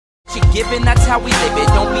given, that's how we live it.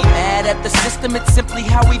 Don't be mad at the system, it's simply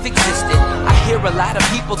how we've existed. I hear a lot of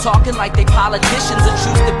people talking like they politicians and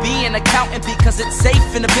choose to be an accountant because it's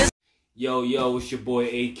safe in the business. Yo, it's your boy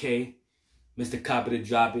AK, Mr. Copy to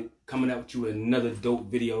Drop It, coming out with you with another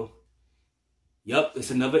dope video. Yup,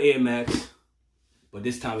 it's another Air Max, but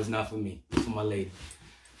this time it's not for me, it's for my lady.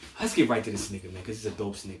 Let's get right to the sneaker, man, because it's a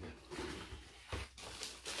dope sneaker.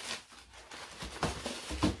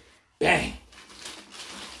 Bang!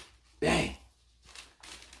 Bang!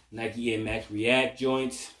 Nike Air Max React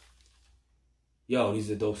joints. Yo, these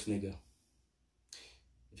are dope sneaker.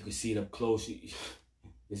 If you can see it up close,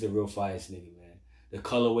 it's a real fire sneaker, man. The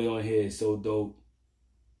colorway on here is so dope.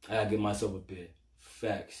 I gotta get myself a pair.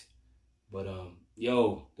 Facts. But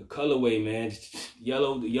yo, the colorway, man.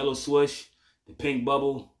 The yellow swoosh, the pink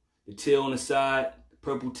bubble, the teal on the side, the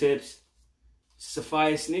purple tips. It's a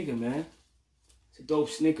fire sneaker, man. It's a dope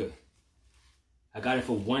sneaker. I got it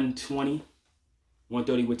for $120,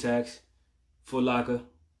 $130 with tax, Foot Locker,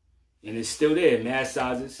 and it's still there, mad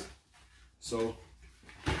sizes. So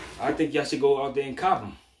I think y'all should go out there and cop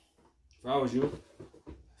them. If I was you,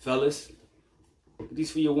 fellas, get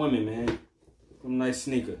these for your women, man. Some nice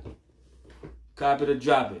sneaker. Cop it or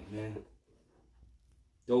drop it, man.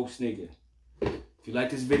 Dope sneaker. If you like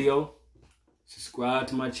this video, subscribe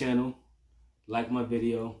to my channel, like my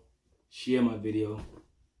video, share my video.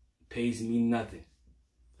 It pays me nothing.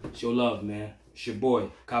 Show love, man. It's your boy.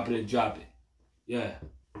 Cop it or drop it. Yeah.